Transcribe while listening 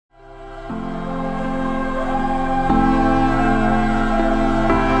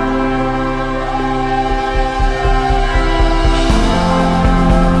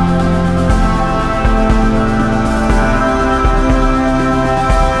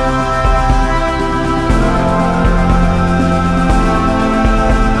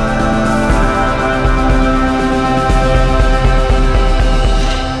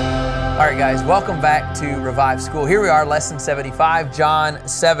Welcome back to Revive School. Here we are, lesson 75, John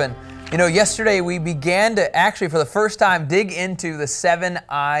 7. You know, yesterday we began to actually, for the first time, dig into the 7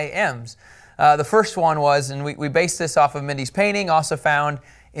 I Ams. The first one was, and we based this off of Mindy's painting, also found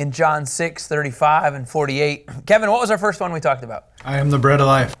in John 6, 35 and 48. Kevin, what was our first one we talked about? I am the bread of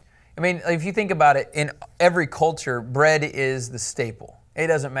life. I mean, if you think about it, in every culture, bread is the staple. It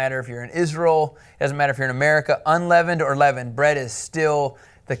doesn't matter if you're in Israel, it doesn't matter if you're in America, unleavened or leavened, bread is still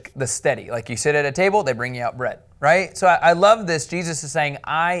the steady. Like you sit at a table, they bring you out bread, right? So I love this. Jesus is saying,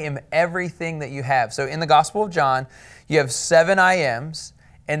 I am everything that you have. So in the Gospel of John, you have 7 I Ams,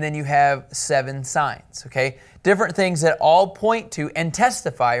 and then you have 7 signs, okay? Different things that all point to and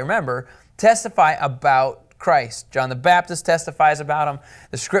testify, remember, testify about Christ. John the Baptist testifies about him,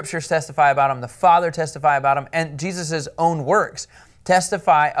 the scriptures testify about him, the Father testify about him, and Jesus' own works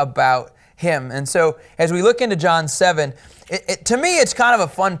testify about him. And so as we look into John 7, to me it's kind of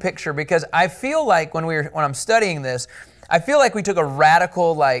a fun picture because I feel like when I'm studying this, I feel like we took a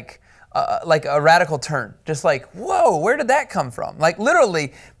radical a radical turn. Just like, whoa, where did that come from? Like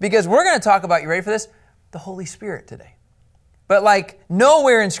literally, because we're going to talk about, you ready for this? The Holy Spirit today. But like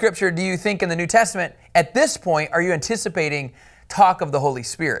nowhere in Scripture do you think in the New Testament, at this point, are you anticipating talk of the Holy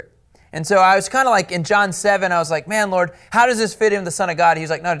Spirit? And so I was kind of like in John 7, I was like, man, Lord, how does this fit in the Son of God? He's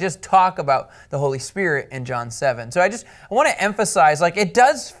like, no, just talk about the Holy Spirit in John 7. So I want to emphasize, like it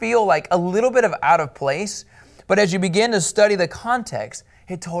does feel like a little bit of out of place, but as you begin to study the context,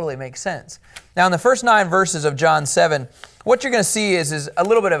 it totally makes sense. Now in the first 9 verses of John 7, what you're going to see is a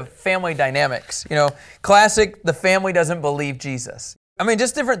little bit of family dynamics. You know, classic, the family doesn't believe Jesus. I mean,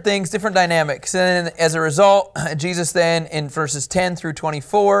 just different things, different dynamics. And then as a result, Jesus then in verses 10 through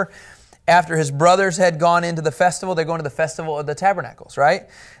 24, after his brothers had gone into the festival, they're going to the festival of the tabernacles, right?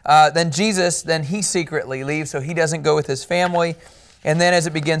 Then Jesus, he secretly leaves, so he doesn't go with his family. And then as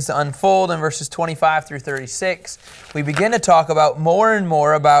it begins to unfold in verses 25 through 36, we begin to talk about more and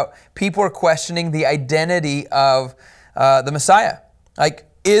more about people are questioning the identity of the Messiah. Like,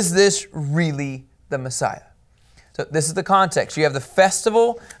 is this really the Messiah? So this is the context. You have the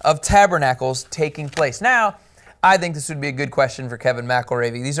festival of tabernacles taking place. Now, I think this would be a good question for Kevin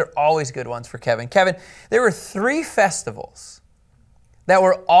McElravy. These are always good ones for Kevin. Kevin, there were 3 festivals that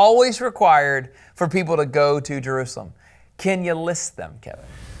were always required for people to go to Jerusalem. Can you list them, Kevin?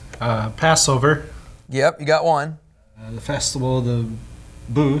 Passover. Yep, you got one. The festival of the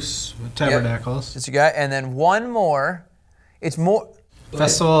booths, tabernacles. Yep. You got, and then one more. It's more.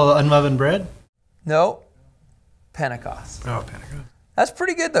 Festival of unleavened bread? No, Pentecost. Oh, Pentecost. That's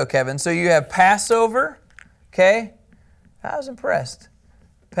pretty good though, Kevin. So you have Passover. Okay, I was impressed.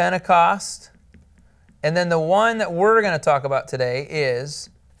 Pentecost. And then the one that we're going to talk about today is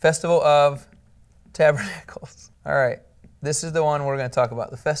Festival of Tabernacles. All right, this is the one we're going to talk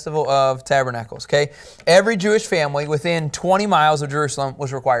about, the Festival of Tabernacles, okay? Every Jewish family within 20 miles of Jerusalem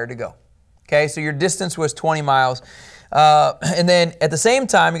was required to go, okay? So your distance was 20 miles. And then at the same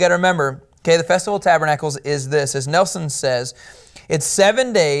time, you got to remember, okay, the Festival of Tabernacles is this, as Nelson says, it's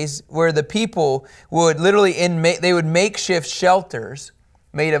 7 days where the people would literally, they would makeshift shelters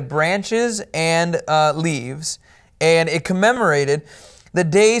made of branches and leaves, and it commemorated the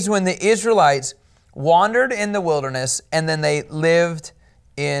days when the Israelites wandered in the wilderness and then they lived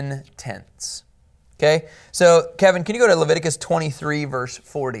in tents. Okay, so Kevin, can you go to Leviticus 23, verse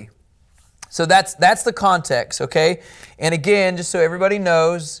 40? So that's the context, okay? And again, just so everybody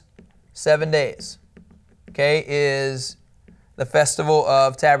knows, 7 days, okay, is the Festival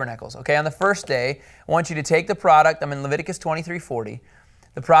of Tabernacles. Okay, on the first day, I want you to take the product, I'm in Leviticus 23:40,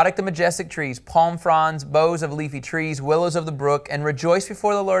 the product of majestic trees, palm fronds, boughs of leafy trees, willows of the brook, and rejoice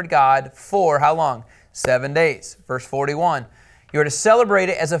before the Lord God for how long? 7 days. Verse 41. You are to celebrate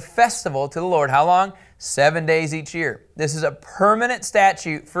it as a festival to the Lord. How long? 7 days each year. This is a permanent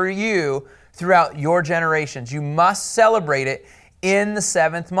statute for you throughout your generations. You must celebrate it in the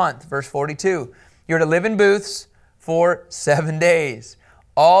 7th month. Verse 42. You're to live in booths for 7 days.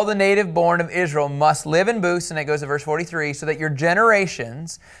 All the native born of Israel must live in booths, and it goes to verse 43, so that your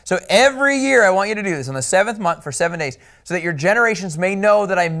generations, so every year I want you to do this on the 7th month for 7 days, so that your generations may know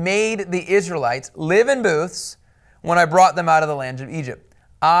that I made the Israelites live in booths when I brought them out of the land of Egypt.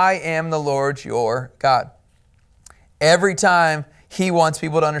 I am the Lord your God. Every time he wants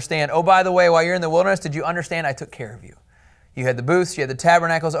people to understand, oh, by the way, while you're in the wilderness, did you understand I took care of you? You had the booths, you had the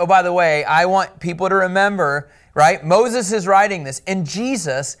tabernacles. Oh, by the way, I want people to remember, right? Moses is writing this, and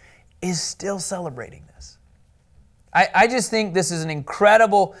Jesus is still celebrating this. I just think this is an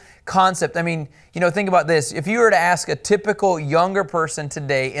incredible concept. I mean, you know, think about this. If you were to ask a typical younger person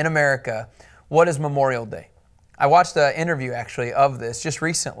today in America, what is Memorial Day? I watched an interview, actually, of this just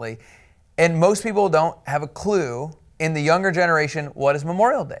recently, And most people don't have a clue in the younger generation what is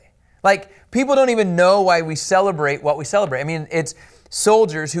Memorial Day. Like, people don't even know why we celebrate what we celebrate. I mean, it's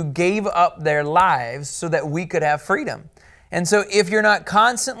soldiers who gave up their lives so that we could have freedom. And so if you're not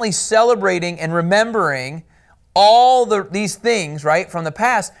constantly celebrating and remembering all these things, right, from the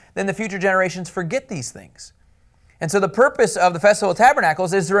past, then the future generations forget these things. And so the purpose of the Festival of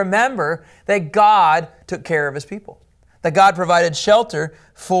Tabernacles is to remember that God took care of His people, that God provided shelter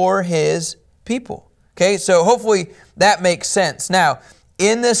for His people. Okay, so hopefully that makes sense. Now,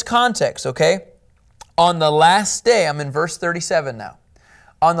 in this context, okay, on the last day, I'm in verse 37 now,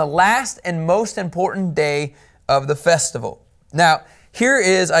 on the last and most important day of the festival. Now, here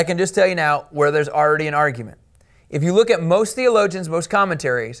is, I can just tell you now, where there's already an argument. If you look at most theologians, most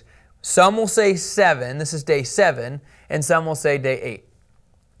commentaries, some will say 7, this is day 7, and some will say day 8.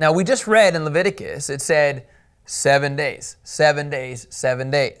 Now, we just read in Leviticus, it said 7 days, 7 days,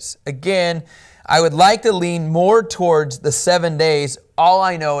 7 days. Again, I would like to lean more towards the 7 days. All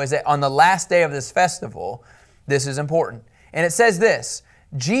I know is that on the last day of this festival, this is important. And it says this,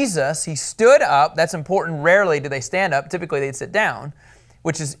 Jesus, He stood up. That's important. Rarely do they stand up. Typically, they'd sit down,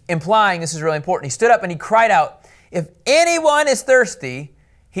 which is implying this is really important. He stood up and He cried out, "If anyone is thirsty,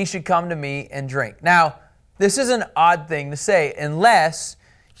 he should come to me and drink." Now, this is an odd thing to say unless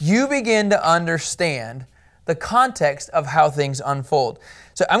you begin to understand the context of how things unfold.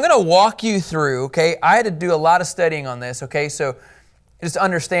 So I'm going to walk you through, okay? I had to do a lot of studying on this, okay? So just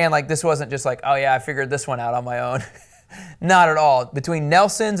understand, like, this wasn't just like, oh yeah, I figured this one out on my own. Not at all. Between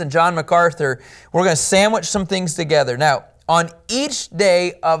Nelson's and John MacArthur, we're going to sandwich some things together. Now, on each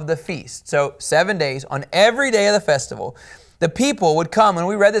day of the feast, so 7 days, on every day of the festival, the people would come, and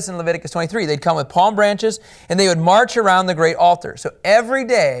we read this in Leviticus 23, they'd come with palm branches and they would march around the great altar. So every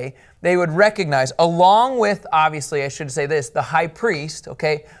day they would recognize, along with, obviously, I should say this, the high priest,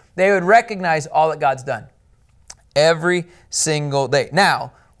 okay, they would recognize all that God's done. Every single day.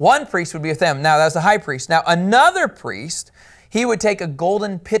 Now, one priest would be with them. Now, that's the high priest. Now, another priest, he would take a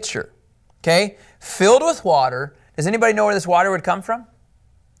golden pitcher, okay, filled with water. Does anybody know where this water would come from?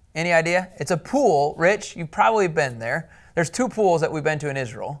 Any idea? It's a pool. Rich, you've probably been there. There's 2 pools that we've been to in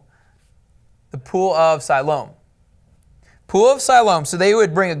Israel. The pool of Siloam. Pool of Siloam. So they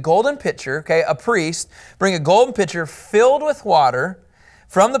would bring a golden pitcher, okay, a priest, bring a golden pitcher filled with water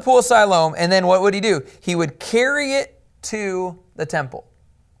from the pool of Siloam, and then what would he do? He would carry it to the temple.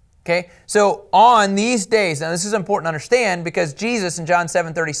 Okay, so on these days, now this is important to understand because Jesus in John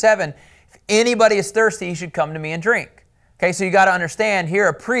 7:37, if anybody is thirsty, he should come to me and drink. Okay, so you got to understand here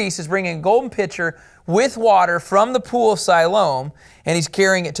a priest is bringing a golden pitcher with water from the pool of Siloam and he's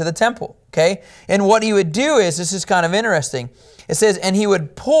carrying it to the temple. Okay, and what he would do is, this is kind of interesting, it says, and he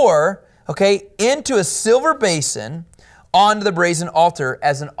would pour, okay, into a silver basin onto the brazen altar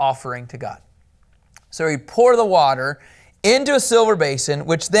as an offering to God. So he'd pour the water into a silver basin,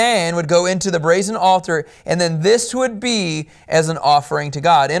 which then would go into the brazen altar, and then this would be as an offering to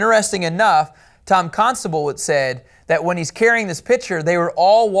God. Interesting enough, Tom Constable had said that when he's carrying this pitcher, they were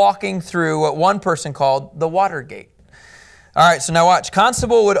all walking through what one person called the water gate. All right, so now watch.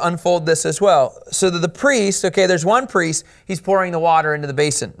 Constable would unfold this as well. So that the priest, okay, there's one priest, he's pouring the water into the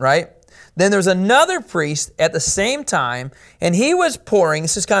basin, right? Then there's another priest at the same time, and he was pouring,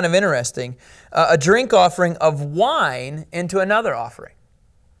 this is kind of interesting, a drink offering of wine into another offering.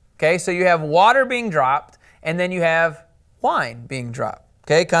 Okay, so you have water being dropped, and then you have wine being dropped.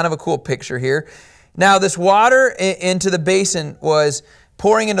 Okay, kind of a cool picture here. Now, this water into the basin was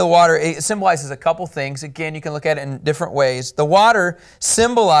pouring into the water. It symbolizes a couple things. Again, you can look at it in different ways. The water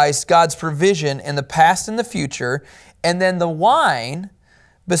symbolized God's provision in the past and the future, and then the wine,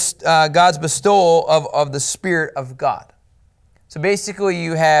 God's bestowal of the Spirit of God. So basically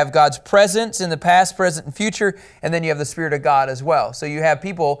you have God's presence in the past, present, and future, and then you have the Spirit of God as well. So you have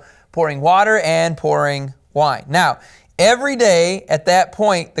people pouring water and pouring wine. Now, every day at that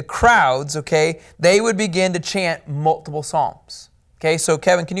point, the crowds, okay, they would begin to chant multiple psalms. Okay, so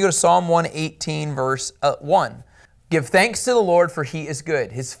Kevin, can you go to Psalm 118, verse 1? Give thanks to the Lord, for He is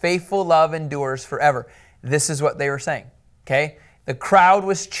good. His faithful love endures forever. This is what they were saying, okay? The crowd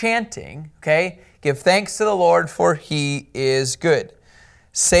was chanting, okay? Give thanks to the Lord, for He is good.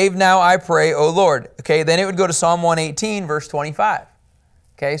 Save now, I pray, O Lord. Okay, then it would go to Psalm 118, verse 25.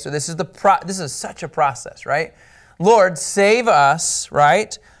 Okay, so this is such a process, right? Lord, save us,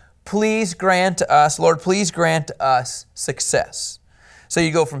 right? Please grant us, Lord, please grant us success. So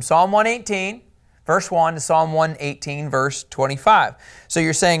you go from Psalm 118, verse 1 to Psalm 118, verse 25. So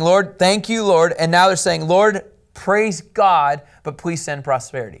you're saying, Lord, thank you, Lord. And now they're saying, Lord, praise God, but please send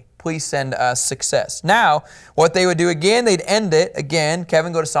prosperity. Please send us success. Now, what they would do again, they'd end it again.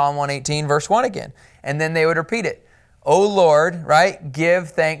 Kevin, go to Psalm 118, verse 1 again. And then they would repeat it. O Lord, right? Give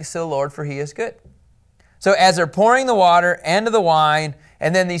thanks to the Lord, for He is good. So as they're pouring the water and the wine,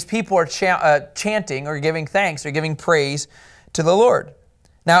 and then these people are chanting or giving thanks or giving praise to the Lord.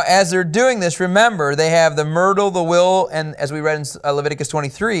 Now, as they're doing this, remember, they have the myrtle, the will, and as we read in Leviticus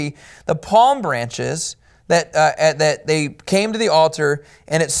 23, the palm branches that they came to the altar,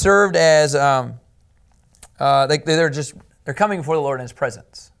 and it served as, they're coming before the Lord in His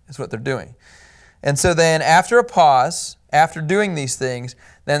presence, is what they're doing. And so then after a pause, after doing these things,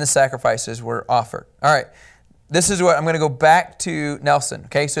 then the sacrifices were offered. All right, this is what, I'm going to go back to Nelson,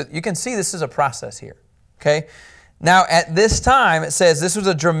 okay? So you can see this is a process here, okay? Now at this time, it says this was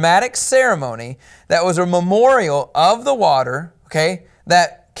a dramatic ceremony that was a memorial of the water, okay,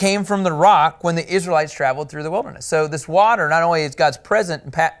 that came from the rock when the Israelites traveled through the wilderness. So this water not only is God's present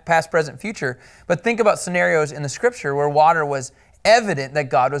and past, present, future, but think about scenarios in the Scripture where water was evident that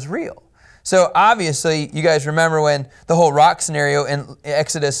God was real. So obviously, you guys remember when the whole rock scenario in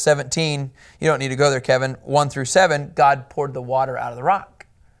Exodus 17, you don't need to go there, Kevin, 1 through 7, God poured the water out of the rock.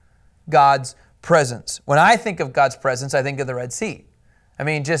 God's presence. When I think of God's presence, I think of the Red Sea. I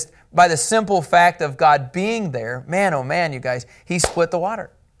mean, just by the simple fact of God being there, man, oh man, you guys, He split the water.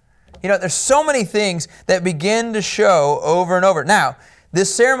 You know, there's so many things that begin to show over and over. Now,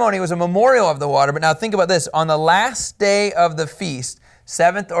 this ceremony was a memorial of the water, but now think about this. On the last day of the feast,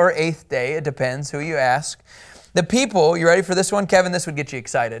 7th or 8th day, it depends who you ask, the people, you ready for this one? Kevin, this would get you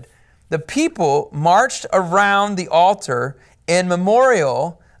excited. The people marched around the altar in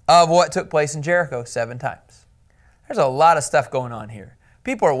memorial of what took place in Jericho 7 times. There's a lot of stuff going on here.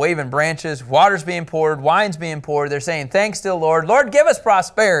 People are waving branches, water's being poured, wine's being poured. They're saying, thanks to the Lord. Lord, give us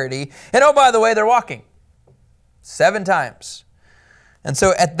prosperity. And oh, by the way, they're walking 7 times. And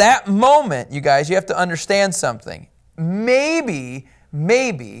so at that moment, you guys, you have to understand something. Maybe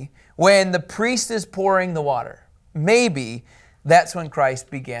when the priest is pouring the water, maybe that's when Christ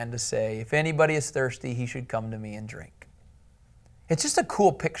began to say, if anybody is thirsty, he should come to me and drink. It's just a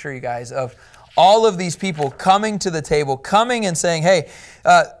cool picture, you guys, of all of these people coming to the table, coming and saying, hey,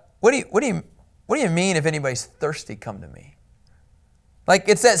 what do you mean if anybody's thirsty, come to me? Like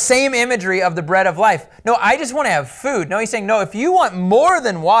it's that same imagery of the bread of life. No, I just want to have food. No, He's saying, no, if you want more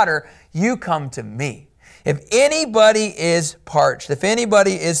than water, you come to me. If anybody is parched, if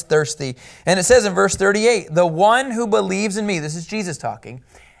anybody is thirsty, and it says in verse 38, the one who believes in me, this is Jesus talking,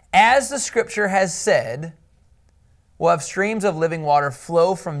 as the Scripture has said, will have streams of living water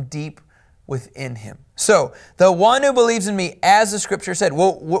flow from deep within him. So, the one who believes in me, as the Scripture said.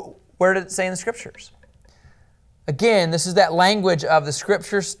 Well, where did it say in the Scriptures? Again, this is that language of the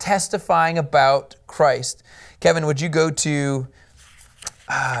Scriptures testifying about Christ. Kevin, would you go to,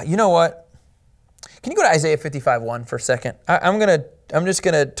 you know what? Can you go to Isaiah 55:1 for a second? I'm just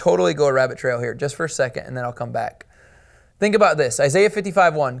going to totally go a rabbit trail here just for a second, and then I'll come back. Think about this. Isaiah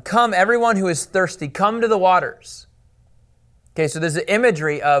 55:1. Come, everyone who is thirsty, come to the waters. Okay, so there's the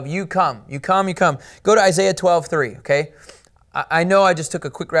imagery of you come, you come, you come. Go to Isaiah 12:3, okay? I know I just took a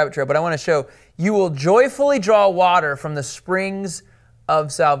quick rabbit trail, but I want to show you will joyfully draw water from the springs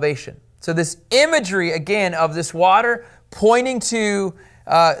of salvation. So this imagery, again, of this water pointing to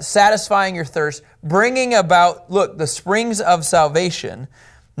satisfying your thirst, bringing about, look, the springs of salvation.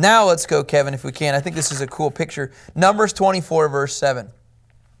 Now let's go, Kevin, if we can. I think this is a cool picture. Numbers 24, verse 7.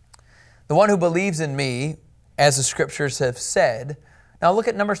 The one who believes in me, as the Scriptures have said. Now look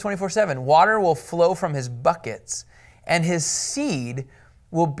at Numbers 24:7. Water will flow from his buckets, and his seed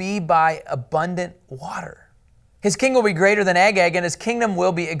will be by abundant water. His king will be greater than Agag, and his kingdom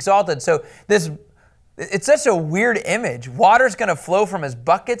will be exalted. So it's such a weird image. Water's going to flow from his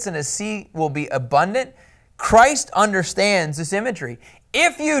buckets, and his seed will be abundant. Christ understands this imagery.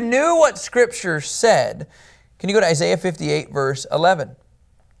 If you knew what Scripture said, can you go to Isaiah 58, verse 11?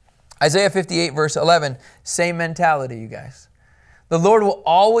 Isaiah 58, verse 11, same mentality, you guys. The Lord will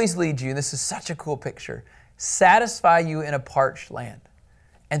always lead you, and this is such a cool picture, satisfy you in a parched land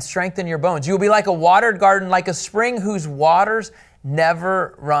and strengthen your bones. You will be like a watered garden, like a spring whose waters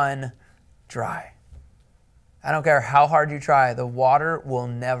never run dry. I don't care how hard you try, the water will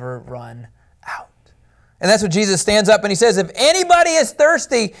never run out. And that's what Jesus stands up and He says, if anybody is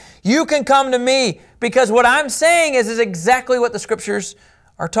thirsty, you can come to me, because what I'm saying is exactly what the Scriptures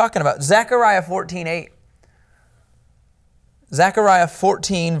are talking about. Zechariah 14:8. Zechariah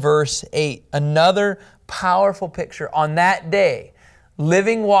 14, verse 8. Another powerful picture. On that day,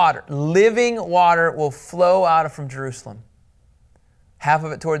 living water will flow out from Jerusalem. half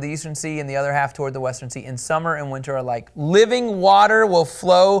of it toward the eastern sea and the other half toward the western sea. And summer and winter are alike. Living water will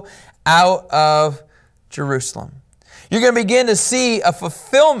flow out of Jerusalem. You're going to begin to see a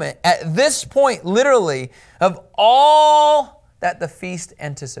fulfillment at this point, literally, of all that the feast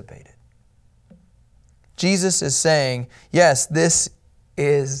anticipated. Jesus is saying, yes, this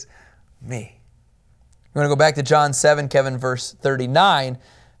is me. We're going to go back to John 7, Kevin, verse 39.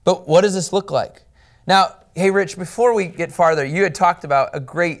 But what does this look like? Now, hey, Rich, before we get farther, you had talked about a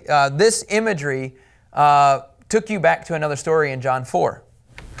great, this imagery took you back to another story in John 4.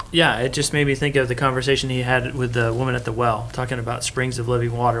 Yeah, it just made me think of the conversation he had with the woman at the well, talking about springs of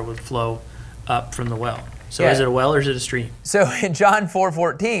living water would flow up from the well. So is it a well or is it a stream? So in John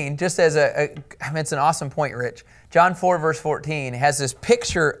 4:14, just as it's an awesome point, Rich. John 4, verse 14 has this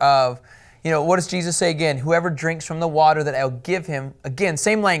picture of, what does Jesus say again? Whoever drinks from the water that I'll give him, again,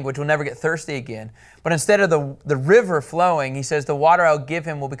 same language, will never get thirsty again. But instead of the river flowing, he says the water I'll give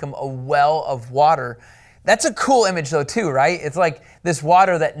him will become a well of water. That's a cool image though too, right? It's like this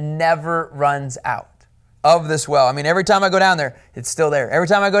water that never runs out of this well. I mean, every time I go down there, it's still there. Every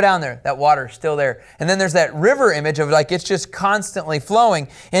time I go down there, that water's still there. And then there's that river image of like it's just constantly flowing.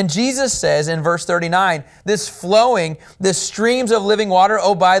 And Jesus says in verse 39, this flowing, this streams of living water,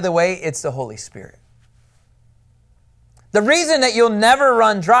 oh, by the way, it's the Holy Spirit. The reason that you'll never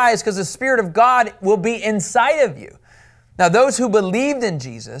run dry is because the Spirit of God will be inside of you. Now, those who believed in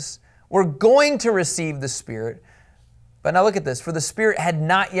Jesus were going to receive the Spirit. But now look at this. For the Spirit had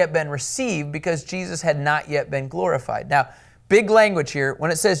not yet been received because Jesus had not yet been glorified. Now, big language here. When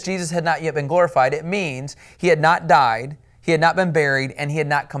it says Jesus had not yet been glorified, it means he had not died, he had not been buried, and he had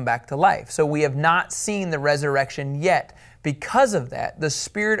not come back to life. So we have not seen the resurrection yet. Because of that, the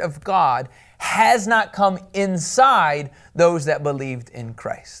Spirit of God has not come inside those that believed in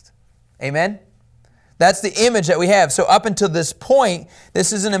Christ. Amen? That's the image that we have. So up until this point,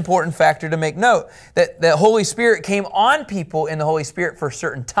 this is an important factor to make note, that the Holy Spirit came on people in the Holy Spirit for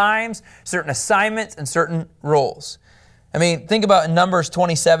certain times, certain assignments, and certain roles. I mean, think about in Numbers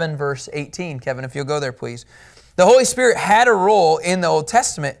 27, verse 18. Kevin, if you'll go there, please. The Holy Spirit had a role in the Old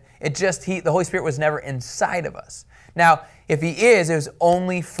Testament. The Holy Spirit was never inside of us. Now, if he is, it was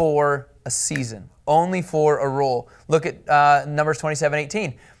only for a season, only for a role. Look at Numbers 27,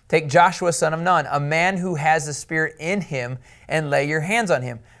 18. Take Joshua, son of Nun, a man who has the Spirit in him, and lay your hands on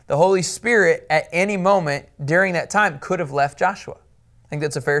him. The Holy Spirit at any moment during that time could have left Joshua. I think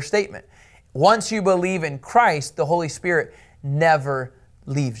that's a fair statement. Once you believe in Christ, the Holy Spirit never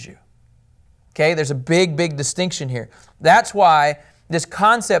leaves you. Okay, there's a big, big distinction here. That's why this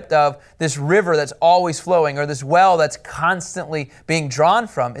concept of this river that's always flowing or this well that's constantly being drawn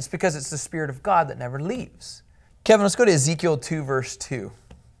from, it's because it's the Spirit of God that never leaves. Kevin, let's go to Ezekiel 2, verse 2.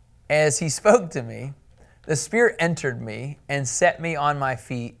 As he spoke to me, the Spirit entered me and set me on my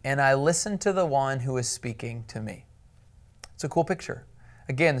feet, and I listened to the one who was speaking to me. It's a cool picture.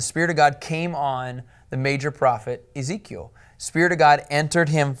 Again, the Spirit of God came on the major prophet Ezekiel. Spirit of God entered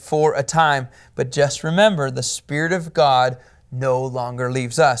him for a time, but just remember, the Spirit of God no longer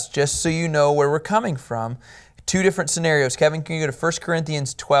leaves us. Just so you know where we're coming from. Two different scenarios. Kevin, can you go to 1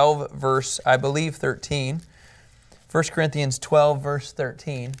 Corinthians 12, verse, I believe, 13. 1 Corinthians 12, verse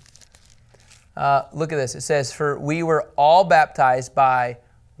 13. Look at this. It says, for we were all baptized by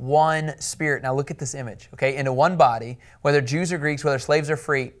one Spirit. Now look at this image, okay? Into one body, whether Jews or Greeks, whether slaves or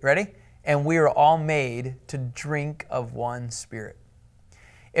free. Ready? And we are all made to drink of one Spirit.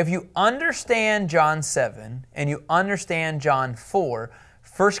 If you understand John 7 and you understand John 4,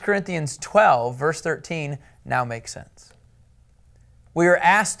 1 Corinthians 12, verse 13 now makes sense. We are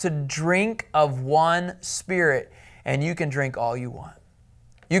asked to drink of one Spirit, and you can drink all you want.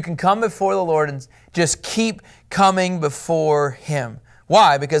 You can come before the Lord and just keep coming before Him.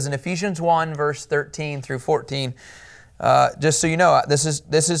 Why? Because in Ephesians 1, verse 13 through 14, just so you know, this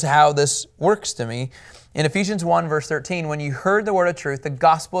is how this works to me. In Ephesians 1, verse 13, when you heard the word of truth, the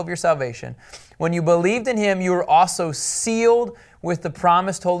gospel of your salvation, when you believed in Him, you were also sealed with the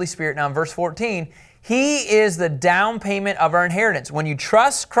promised Holy Spirit. Now in verse 14, He is the down payment of our inheritance. When you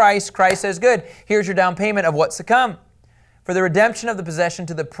trust Christ, Christ says, good, here's your down payment of what's to come. For the redemption of the possession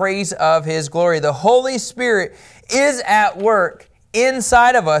to the praise of His glory. The Holy Spirit is at work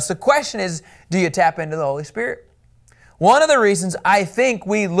inside of us. The question is, do you tap into the Holy Spirit? One of the reasons I think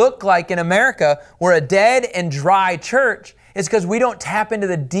we look like in America we're a dead and dry church is because we don't tap into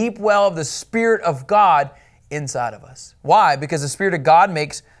the deep well of the Spirit of God inside of us. Why? Because the Spirit of God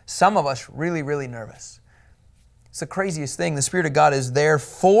makes some of us really, really nervous. It's the craziest thing. The Spirit of God is there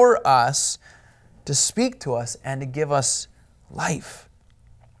for us to speak to us and to give us life.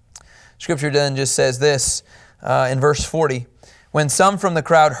 Scripture then just says this in verse 40. When some from the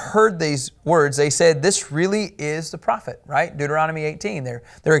crowd heard these words, they said, this really is the prophet, right? Deuteronomy 18, they're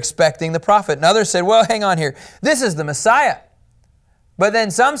expecting the prophet. And others said, well, hang on here. This is the Messiah. But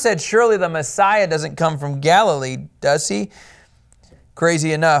then some said, surely the Messiah doesn't come from Galilee, does he?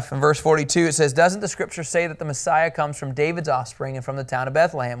 Crazy enough, in verse 42 it says, doesn't the scripture say that the Messiah comes from David's offspring and from the town of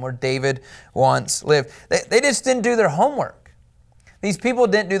Bethlehem where David once lived? They just didn't do their homework. These people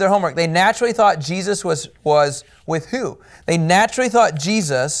didn't do their homework. They naturally thought Jesus was with who? They naturally thought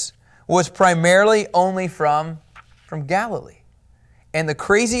Jesus was primarily only from Galilee. And the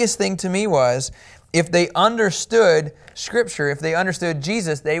craziest thing to me was, if they understood Scripture, if they understood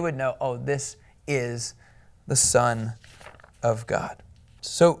Jesus, they would know, oh, this is the Son of God.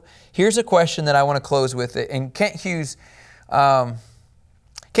 So here's a question that I want to close with. And Kent Hughes does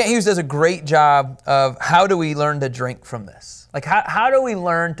a great job of how do we learn to drink from this? Like how do we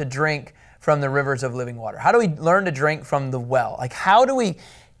learn to drink from the rivers of living water? How do we learn to drink from the well? Like how do we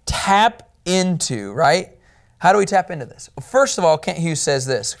tap into, right? How do we tap into this? Well, first of all, Kent Hughes says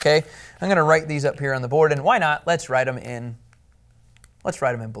this, okay? I'm going to write these up here on the board, and why not? Let's write them in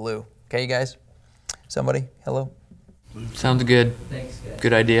blue. Okay, you guys? Somebody? Hello? Sounds good. Thanks, guys.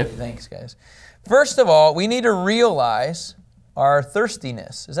 Good idea. Thanks, guys. First of all, we need to realize our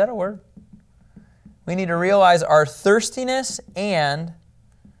thirstiness. Is that a word? We need to realize our thirstiness and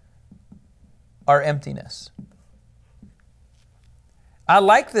our emptiness. I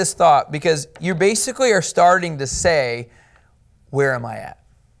like this thought because you basically are starting to say, where am I at?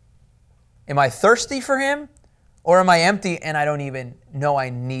 Am I thirsty for Him, or am I empty and I don't even know I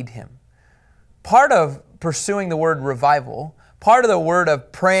need Him? Part of pursuing the word revival, part of the word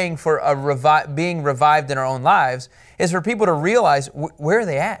of praying for being revived in our own lives is for people to realize where are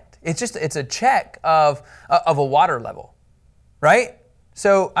they at? It's a check of a water level, right?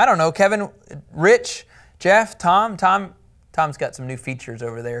 So I don't know, Kevin, Rich, Jeff, Tom's got some new features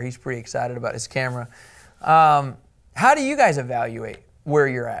over there. He's pretty excited about his camera. How do you guys evaluate where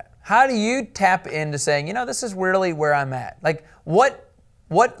you're at? How do you tap into saying, you know, this is really where I'm at? Like what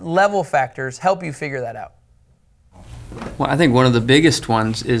level factors help you figure that out? Well, I think one of the biggest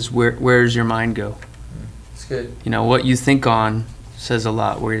ones is where's your mind go? That's good. You know, what you think on says a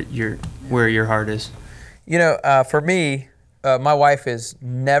lot where your heart is. You know, for me, my wife is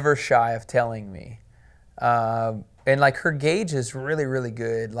never shy of telling me. And like her gauge is really, really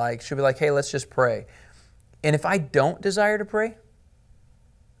good. Like she'll be like, hey, let's just pray. And if I don't desire to pray,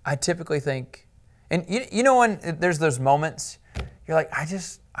 I typically think, and you know when there's those moments, you're like, I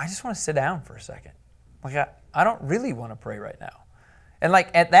just want to sit down for a second. Like I don't really want to pray right now. And like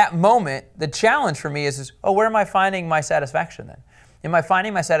at that moment, the challenge for me is, where am I finding my satisfaction then? Am I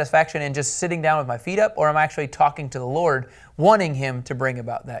finding my satisfaction in just sitting down with my feet up, or am I actually talking to the Lord, wanting Him to bring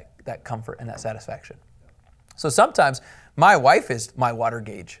about that comfort and that satisfaction? So sometimes my wife is my water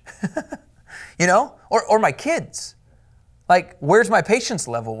gauge, you know, or my kids. Like, where's my patience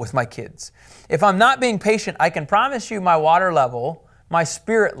level with my kids? If I'm not being patient, I can promise you my water level, my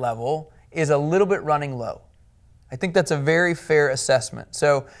spirit level is a little bit running low. I think that's a very fair assessment.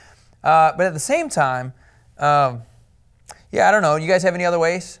 So, but at the same time, yeah, I don't know. You guys have any other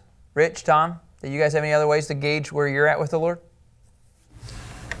ways? Rich, Tom, do you guys have any other ways to gauge where you're at with the Lord?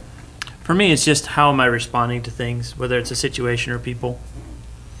 For me, it's just how am I responding to things, whether it's a situation or people.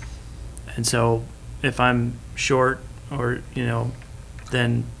 And so if I'm short or, you know,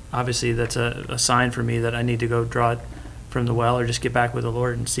 then obviously that's a sign for me that I need to go draw it from the well or just get back with the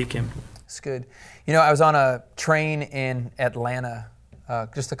Lord and seek Him. That's good. You know, I was on a train in Atlanta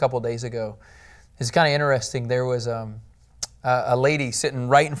just a couple of days ago. It's kind of interesting. There was a lady sitting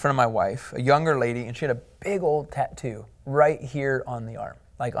right in front of my wife, a younger lady, and she had a big old tattoo right here on the arm,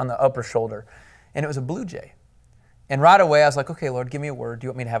 like on the upper shoulder, and it was a blue jay. And right away I was like, okay, Lord, give me a word. Do you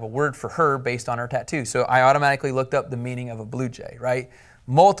want me to have a word for her based on her tattoo? So I automatically looked up the meaning of a blue jay, right?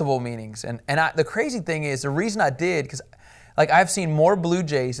 Multiple meanings. And the crazy thing is, the reason I did, because like I've seen more blue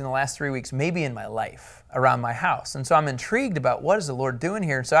jays in the last 3 weeks, maybe in my life, around my house. And so I'm intrigued about what is the Lord doing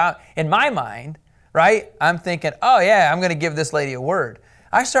here. And so in my mind, right, I'm thinking, oh yeah, I'm going to give this lady a word.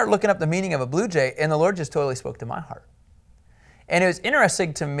 I start looking up the meaning of a blue jay, and the Lord just totally spoke to my heart. And it was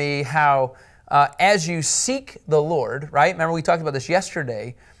interesting to me how as you seek the Lord, right? Remember we talked about this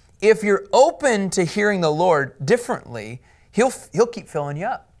yesterday. If you're open to hearing the Lord differently, He'll keep filling you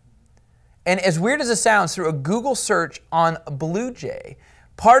up. And as weird as it sounds, through a Google search on a blue jay,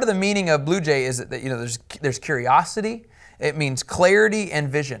 part of the meaning of blue jay is that, you know, there's curiosity. It means clarity and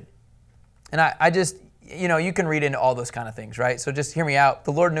vision. And I just, you know, you can read into all those kind of things, right? So just hear me out.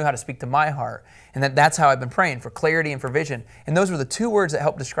 The Lord knew how to speak to my heart, and that's how I've been praying, for clarity and for vision. And those were the two words that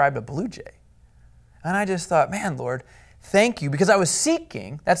helped describe a blue jay. And I just thought, man, Lord, Thank you. Because I was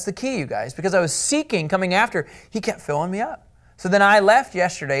seeking, that's the key, you guys, because I was seeking, coming after, he kept filling me up. So then I left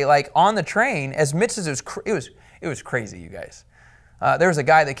yesterday, like on the train, as much as it was crazy, you guys. There was a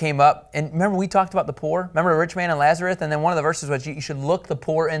guy that came up, and remember we talked about the poor? Remember the rich man and Lazarus? And then one of the verses was you should look the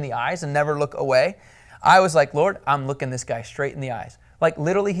poor in the eyes and never look away. I was like, Lord, I'm looking this guy straight in the eyes. Like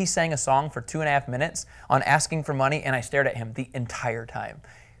literally he sang a song for 2.5 minutes on asking for money, and I stared at him the entire time.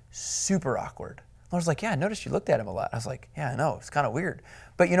 Super awkward. I was like, yeah, I noticed you looked at him a lot. I was like, yeah, I know, it's kind of weird.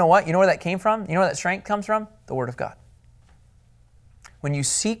 But you know what? You know where that came from? You know where that strength comes from? The Word of God. When you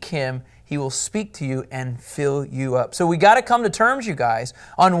seek Him, He will speak to you and fill you up. So we got to come to terms, you guys,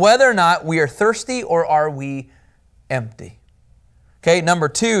 on whether or not we are thirsty or are we empty. Okay, number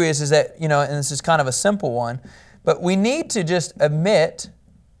 2 is that, and this is kind of a simple one, but we need to just admit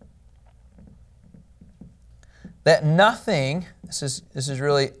that nothing, this is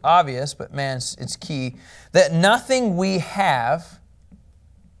really obvious, but man, it's key, that nothing we have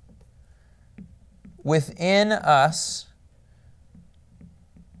within us,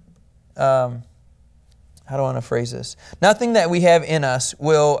 how do I want to phrase this? Nothing that we have in us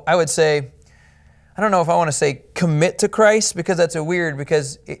will, I would say, I don't know if I want to say commit to Christ, because that's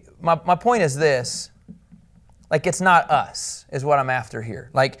because my point is this. Like, it's not us, is what I'm after here.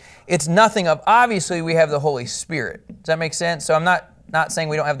 Like, it's nothing of, obviously we have the Holy Spirit. Does that make sense? So I'm not saying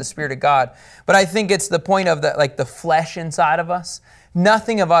we don't have the Spirit of God, but I think it's the point of the flesh inside of us.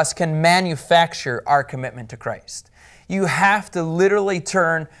 Nothing of us can manufacture our commitment to Christ. You have to literally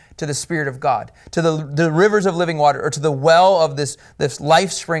turn to the Spirit of God, to the rivers of living water, or to the well of this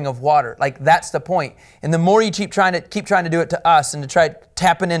life spring of water. Like, that's the point. And the more you keep trying to do it to us and to try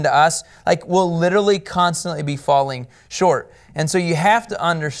tapping into us, like, we'll literally constantly be falling short. And so you have to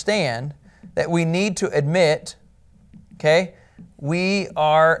understand that we need to admit, okay, we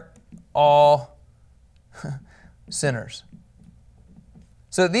are all sinners.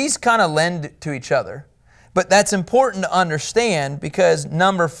 So these kind of lend to each other. But that's important to understand, because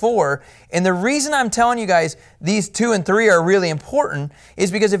number 4, and the reason I'm telling you guys these 2 and 3 are really important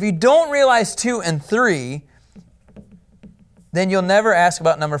is because if you don't realize 2 and 3, then you'll never ask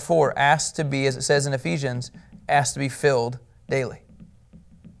about number 4. Ask to be, as it says in Ephesians, ask to be filled daily.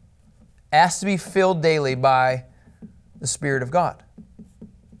 Ask to be filled daily by the Spirit of God.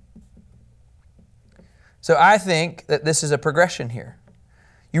 So I think that this is a progression here.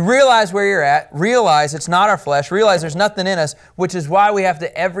 You realize where you're at, realize it's not our flesh, realize there's nothing in us, which is why we have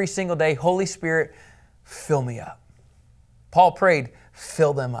to every single day, Holy Spirit, fill me up. Paul prayed,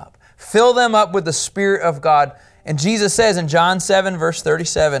 fill them up. Fill them up with the Spirit of God. And Jesus says in John 7, verse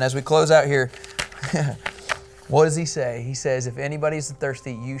 37, as we close out here, what does He say? He says, if anybody's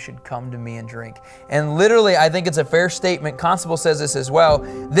thirsty, you should come to me and drink. And literally, I think it's a fair statement. Constable says this as well.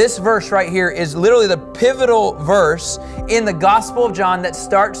 This verse right here is literally the pivotal verse in the Gospel of John that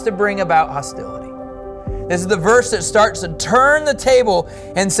starts to bring about hostility. This is the verse that starts to turn the table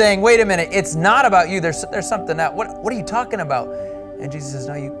and saying, wait a minute, it's not about you. There's something else. What are you talking about? And Jesus says,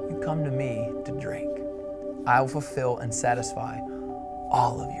 no, you come to me to drink. I will fulfill and satisfy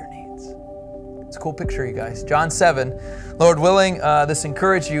all of your needs. It's a cool picture, you guys. John 7, Lord willing, this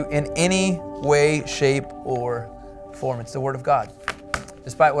encourage you in any way, shape, or form. It's the Word of God.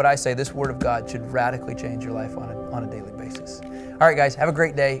 Despite what I say, this Word of God should radically change your life on a daily basis. All right, guys, have a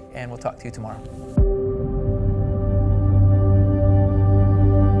great day, and we'll talk to you tomorrow.